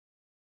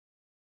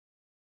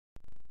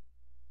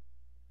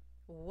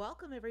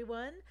Welcome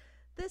everyone.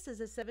 This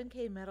is a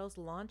 7K Metals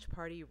launch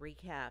party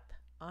recap.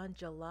 On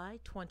July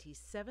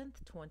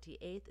 27th,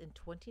 28th, and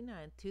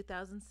 29th,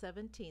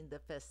 2017, the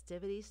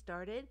festivities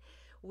started.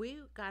 We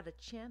got a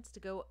chance to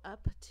go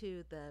up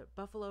to the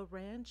Buffalo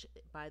Ranch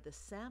by the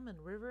Salmon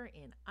River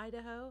in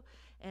Idaho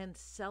and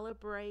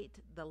celebrate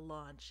the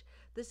launch.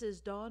 This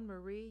is Dawn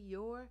Maree,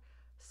 your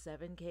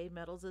 7K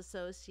Metals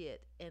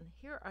associate, and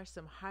here are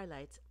some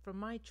highlights from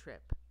my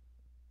trip.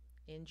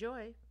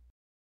 Enjoy.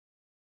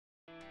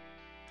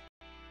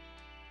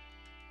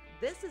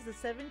 This is the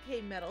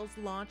 7K Metals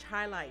launch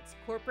highlights.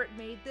 Corporate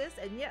made this,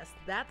 and yes,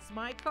 that's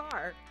my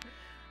car.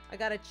 I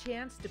got a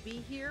chance to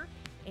be here,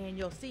 and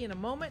you'll see in a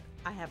moment,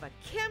 I have a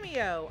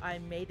cameo. I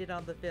made it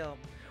on the film.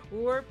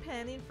 We're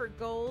panning for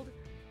gold.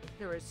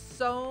 There is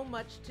so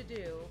much to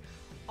do.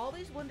 All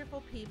these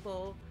wonderful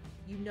people,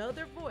 you know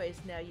their voice.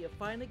 Now you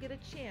finally get a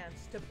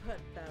chance to put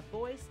the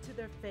voice to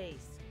their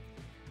face.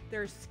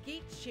 There's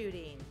skeet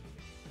shooting.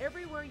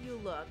 Everywhere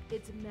you look,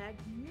 it's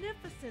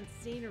magnificent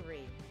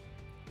scenery.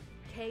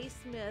 Kay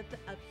Smith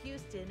of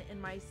Houston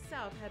and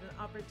myself had an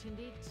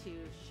opportunity to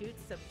shoot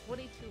some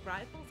 22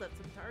 rifles at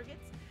some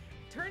targets.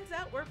 Turns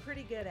out we're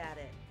pretty good at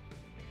it.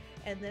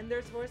 And then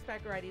there's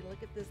horseback riding.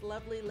 Look at this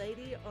lovely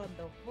lady on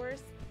the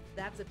horse.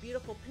 That's a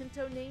beautiful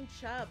pinto named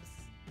Chubbs.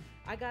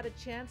 I got a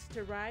chance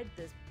to ride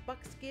this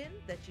buckskin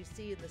that you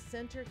see in the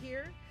center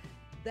here.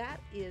 That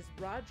is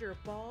Roger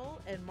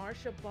Ball and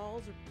Marcia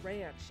Ball's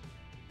ranch.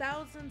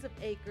 Thousands of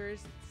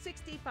acres,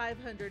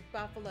 6,500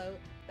 buffalo.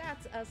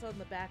 That's us on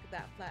the back of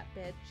that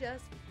flatbed,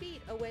 just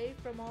feet away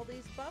from all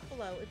these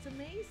buffalo. It's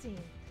amazing.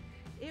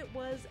 It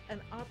was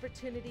an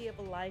opportunity of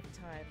a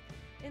lifetime.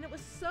 And it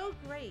was so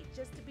great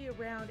just to be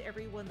around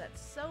everyone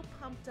that's so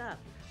pumped up,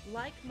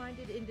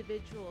 like-minded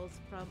individuals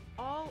from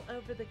all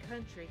over the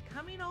country,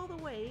 coming all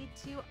the way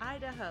to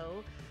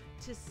Idaho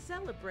to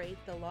celebrate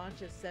the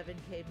launch of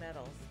 7K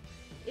Metals.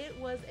 It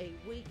was a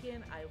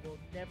weekend I will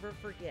never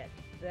forget.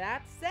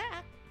 That's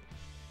that.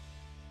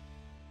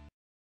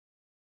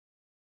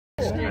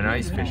 An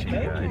ice fishing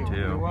guy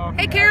too.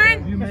 Hey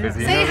Karen,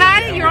 say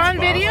hi, you're on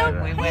video.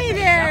 Hey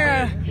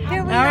there!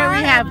 Here we are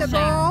at the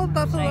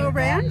Buffalo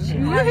Ranch,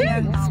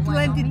 having a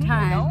splendid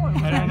time.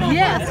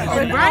 Yes,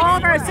 With all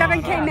of our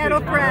 7K Metal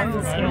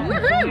friends.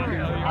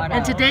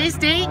 and today's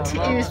date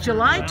is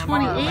July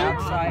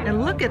 28th,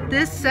 and look at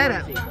this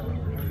setup.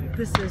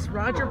 This is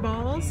Roger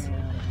Ball's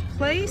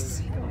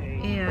place,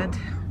 and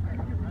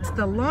it's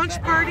the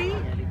launch party,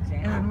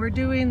 and we're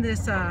doing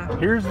this.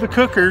 Here's the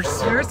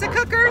cookers. Here's the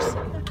cookers.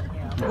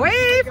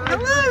 Wave,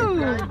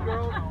 hello!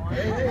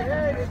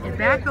 And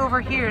back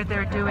over here,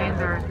 they're doing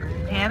their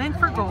panning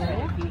for gold.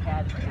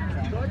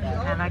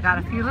 And I got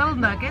a few little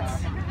nuggets.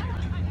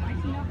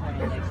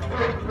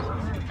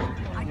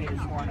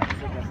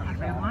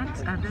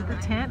 Everyone's under the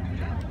tent.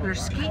 There's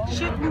skeet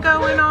shooting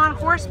going on,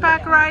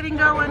 horseback riding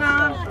going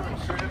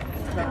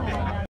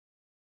on.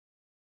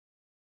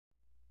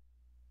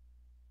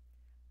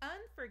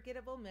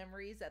 Unforgettable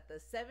memories at the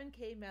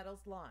 7K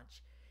Metals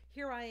launch.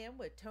 Here I am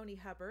with Tony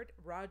Hubbard,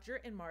 Roger,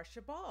 and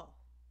Marcia Ball,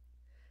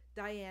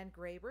 Diane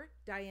Graber,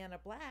 Diana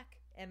Black,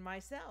 and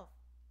myself.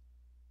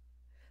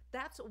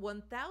 That's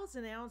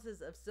 1,000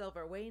 ounces of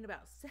silver, weighing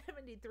about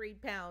 73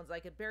 pounds. I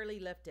could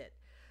barely lift it.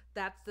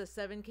 That's the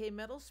 7K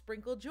Metals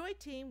Sprinkle Joy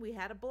team. We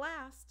had a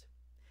blast.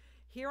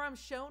 Here I'm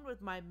shown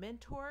with my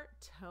mentor,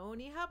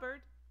 Tony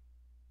Hubbard.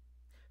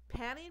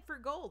 Panning for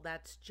gold.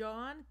 That's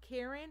John,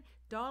 Karen,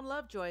 Dawn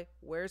Lovejoy.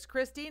 Where's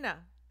Christina?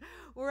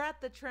 We're at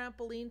the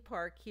trampoline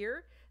park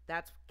here.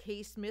 That's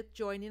Kay Smith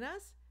joining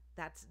us.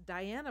 That's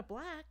Diana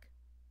Black.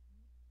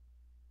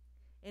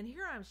 And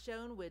here I'm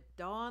shown with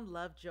Dawn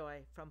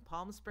Lovejoy from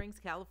Palm Springs,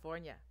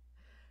 California.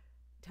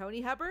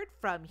 Tony Hubbard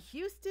from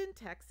Houston,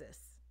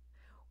 Texas.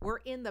 We're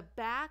in the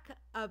back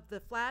of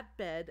the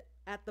flatbed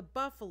at the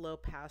buffalo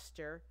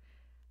pasture.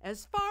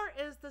 As far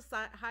as the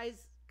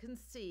eyes can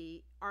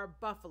see are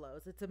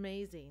buffaloes. It's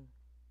amazing.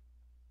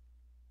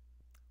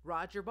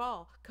 Roger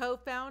Ball,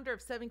 co-founder of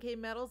 7K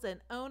Metals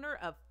and owner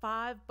of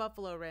 5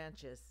 buffalo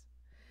ranches.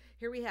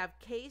 Here we have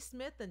Kay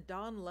Smith and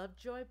Dawn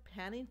Lovejoy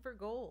panning for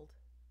gold.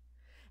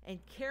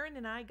 And Karen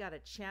and I got a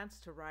chance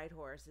to ride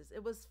horses.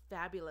 It was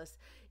fabulous.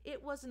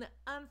 It was an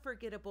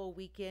unforgettable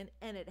weekend,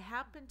 and it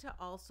happened to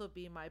also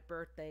be my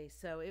birthday,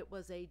 so it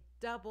was a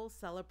double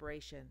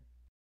celebration.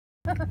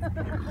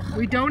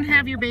 We don't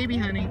have your baby,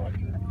 honey.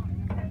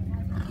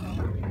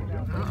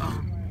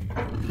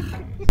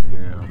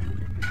 Yeah.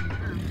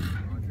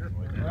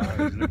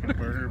 He's looking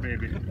for her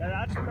baby.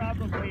 That's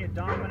probably a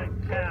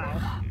dominant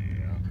cow.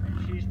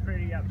 She's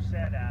pretty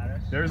upset at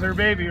us. There's her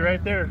baby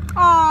right there.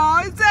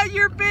 Oh, is that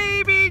your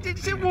baby? Did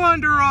she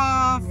wander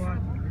off?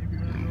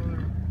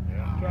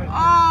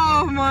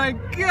 Oh my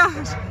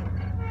gosh.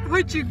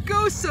 Why'd you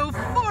go so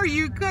far?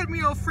 You got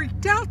me all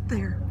freaked out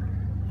there.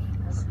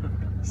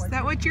 Is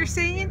that what you're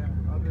saying?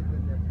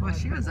 Well,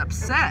 she was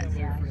upset.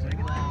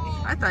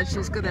 I thought she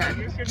was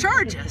gonna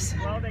charge us.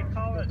 Well, they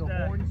call it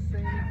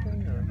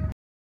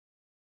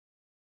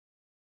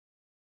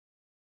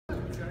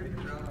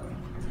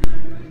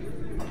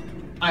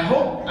I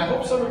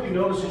hope some of you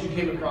noticed as you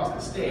came across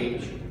the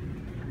stage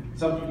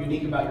something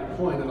unique about your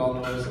coin that I'll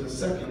notice in a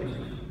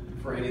second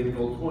for any of the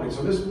gold coins.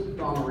 So Miss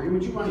Dawn Maree,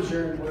 would you mind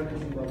sharing what it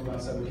is you love about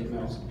 7K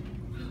metals?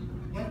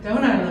 What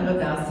don't I love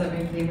about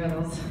 7K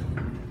metals?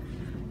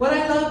 What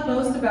I love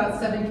most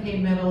about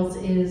 7K metals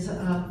is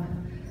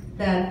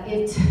that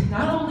it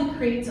not only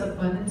creates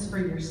abundance for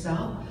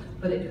yourself,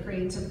 but it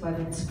creates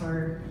abundance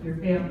for your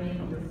family,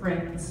 your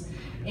friends,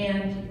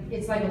 and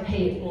it's like a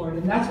pay it forward.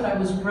 And that's what I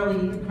was really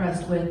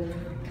impressed with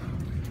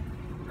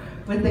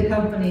the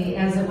company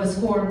as it was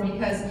formed,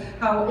 because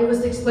how it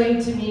was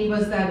explained to me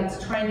was that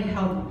it's trying to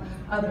help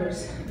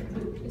others.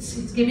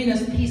 It's giving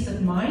us peace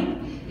of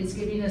mind, it's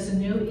giving us a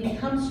new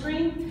income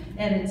stream,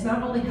 and it's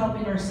not only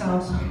helping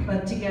ourselves,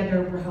 but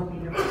together we're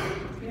helping everyone.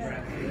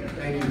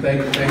 Thank you,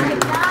 thank you, thank you.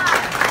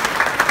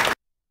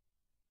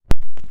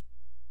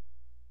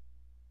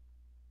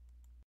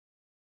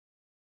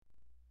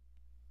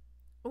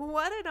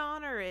 What an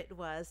honor it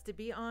was to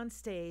be on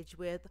stage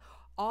with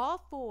all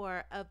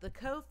four of the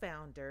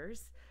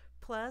co-founders,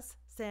 plus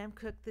Sam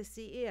Cook, the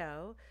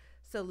CEO.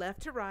 So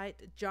left to right,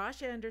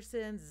 Josh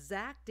Anderson,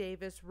 Zach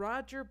Davis,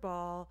 Roger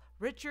Ball,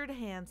 Richard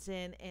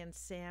Hansen, and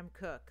Sam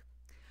Cook.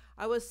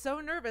 I was so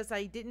nervous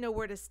I didn't know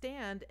where to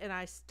stand, and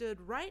I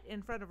stood right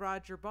in front of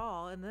Roger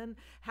Ball, and then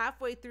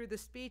halfway through the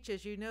speech,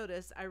 as you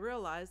noticed, I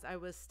realized I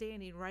was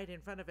standing right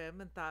in front of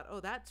him and thought, oh,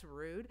 that's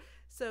rude.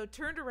 So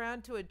turned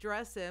around to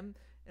address him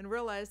and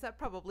realized that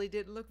probably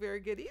didn't look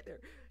very good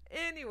either.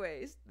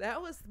 Anyways,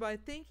 that was my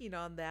thinking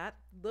on that.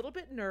 A little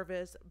bit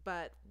nervous,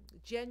 but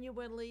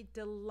genuinely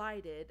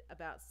delighted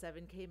about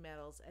 7K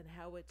Metals and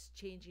how it's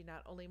changing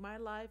not only my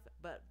life,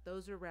 but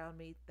those around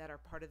me that are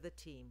part of the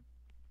team.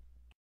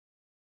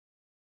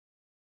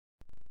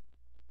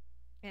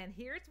 And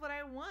here's what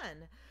I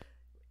won.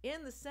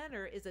 In the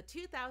center is a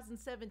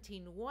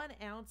 2017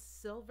 1-ounce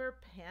silver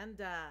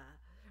panda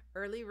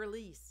early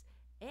release.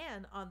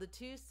 And on the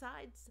two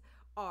sides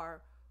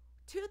are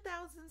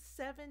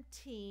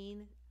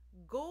 2017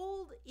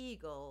 Gold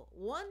Eagle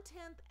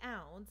 1/10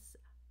 ounce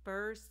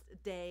first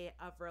day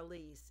of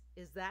release.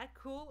 Is that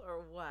cool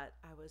or what?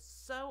 I was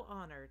so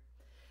honored.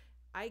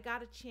 I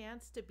got a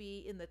chance to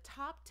be in the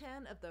top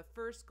 10 of the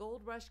first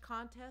Gold Rush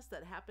contest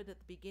that happened at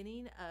the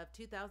beginning of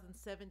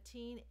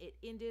 2017. It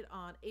ended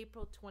on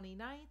April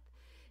 29th.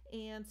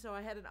 And so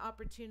I had an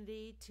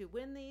opportunity to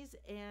win these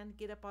and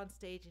get up on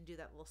stage and do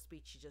that little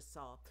speech you just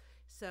saw.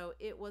 So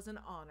it was an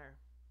honor.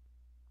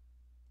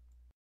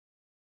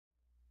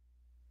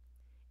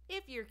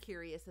 If you're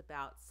curious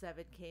about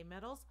 7K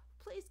metals,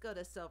 please go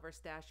to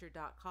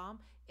silverstasher.com.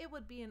 It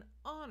would be an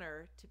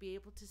honor to be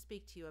able to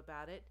speak to you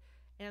about it,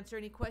 answer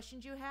any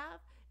questions you have,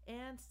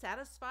 and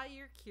satisfy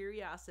your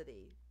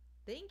curiosity.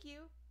 Thank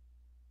you.